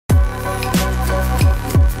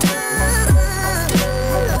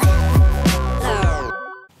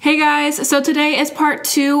guys, so today is part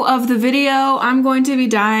 2 of the video. I'm going to be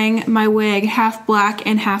dyeing my wig half black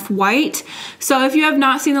and half white. So if you have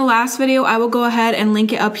not seen the last video, I will go ahead and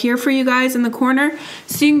link it up here for you guys in the corner.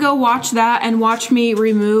 So you can go watch that and watch me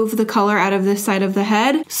remove the color out of this side of the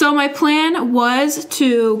head. So my plan was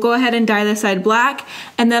to go ahead and dye this side black.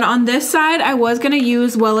 And then on this side, I was going to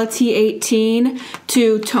use Wella T18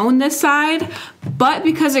 to tone this side. But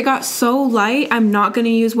because it got so light, I'm not going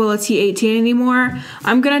to use Wella T18 anymore.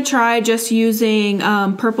 I'm going to try just using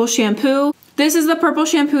purple shampoo. This is the purple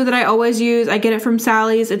shampoo that I always use. I get it from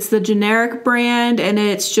Sally's. It's the generic brand and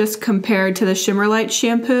it's just compared to the Shimmerlight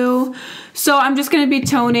shampoo. So I'm just going to be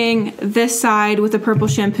toning this side with the purple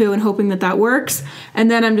shampoo and hoping that that works. And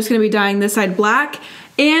then I'm just going to be dyeing this side black.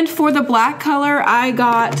 And for the black color, I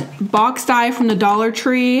got box dye from the Dollar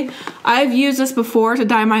Tree. I've used this before to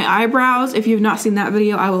dye my eyebrows. If you've not seen that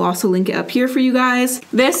video, I will also link it up here for you guys.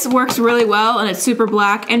 This works really well and it's super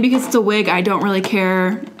black. And because it's a wig, I don't really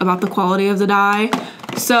care about the quality of the dye.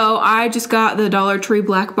 So I just got the Dollar Tree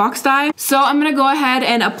black box dye. So I'm gonna go ahead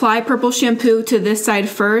and apply purple shampoo to this side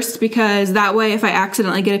first, because that way if I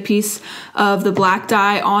accidentally get a piece of the black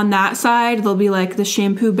dye on that side, there'll be like the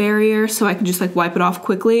shampoo barrier so I can just like wipe it off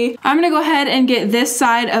quickly. I'm gonna go ahead and get this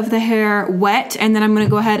side of the hair wet, and then I'm gonna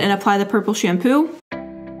go ahead and apply the purple shampoo.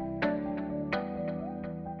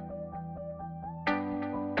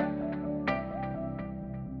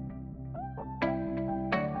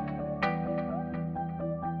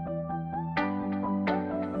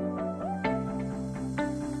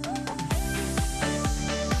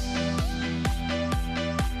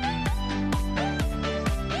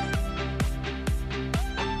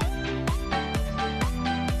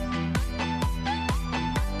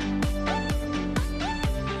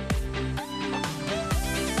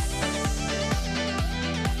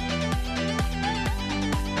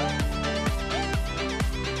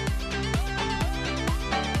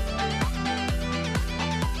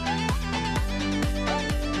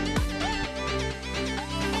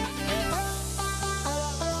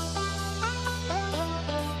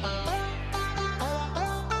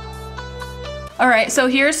 Alright, so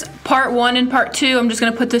here's part 1 and part 2. I'm just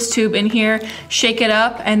going to put this tube in here, shake it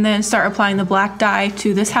up, and then start applying the black dye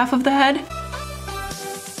to this half of the head.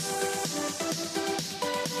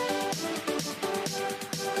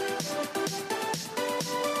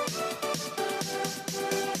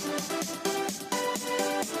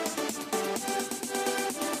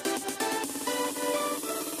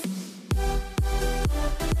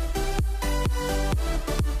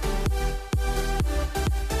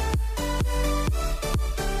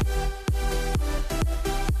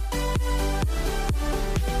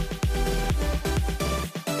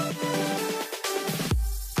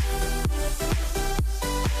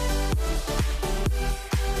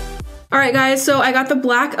 Alright guys, so I got the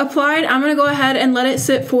black applied. I'm going to go ahead and let it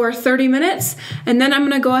sit for 30 minutes and then I'm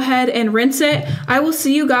going to go ahead and rinse it. I will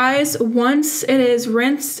see you guys once it is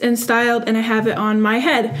rinsed and styled and I have it on my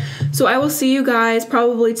head. So I will see you guys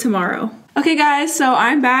probably tomorrow. Okay guys, so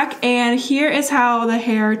I'm back and here is how the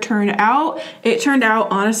hair turned out. It turned out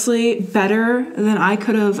honestly better than I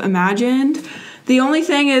could have imagined. The only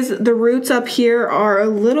thing is the roots up here are a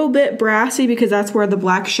little bit brassy because that's where the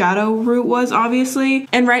black shadow root was, obviously.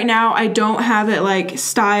 And right now I don't have it like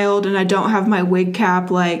styled and I don't have my wig cap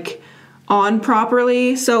like on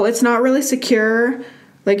properly. So it's not really secure.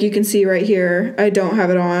 Like you can see right here, I don't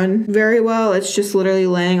have it on very well. It's just literally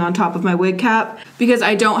laying on top of my wig cap because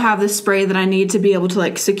I don't have the spray that I need to be able to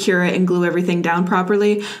like secure it and glue everything down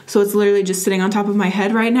properly. So it's literally just sitting on top of my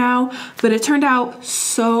head right now. But it turned out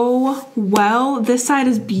so well. This side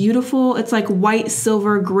is beautiful. It's like white,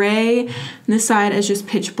 silver, gray. And this side is just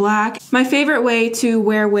pitch black. My favorite way to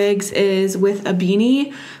wear wigs is with a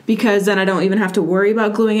beanie because then I don't even have to worry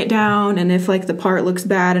about gluing it down. And if like the part looks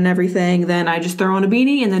bad and everything, then I just throw on a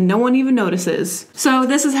beanie and then no one even notices. So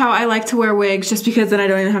this is how I like to wear wigs, just because then I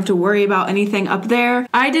don't even have to worry about anything up there.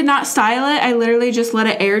 I did not style it. I literally just let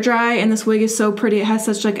it air dry, and this wig is so pretty. It has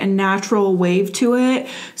such like a natural wave to it.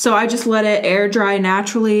 So I just let it air dry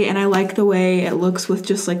naturally and I like the way it looks with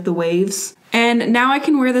just like the waves. And now I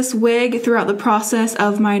can wear this wig throughout the process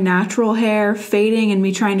of my natural hair fading and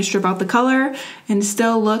me trying to strip out the color and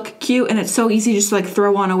still look cute. And it's so easy just to like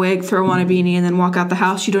throw on a wig, throw on a beanie, and then walk out the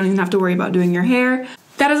house. You don't even have to worry about doing your hair.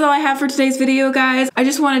 That is all I have for today's video, guys. I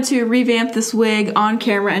just wanted to revamp this wig on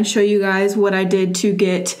camera and show you guys what I did to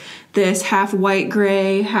get this half white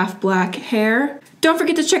gray, half black hair. Don't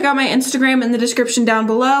forget to check out my Instagram in the description down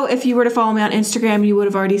below. If you were to follow me on Instagram, you would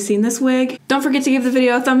have already seen this wig. Don't forget to give the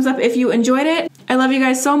video a thumbs up if you enjoyed it. I love you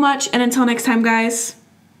guys so much, and until next time, guys,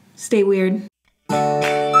 stay weird.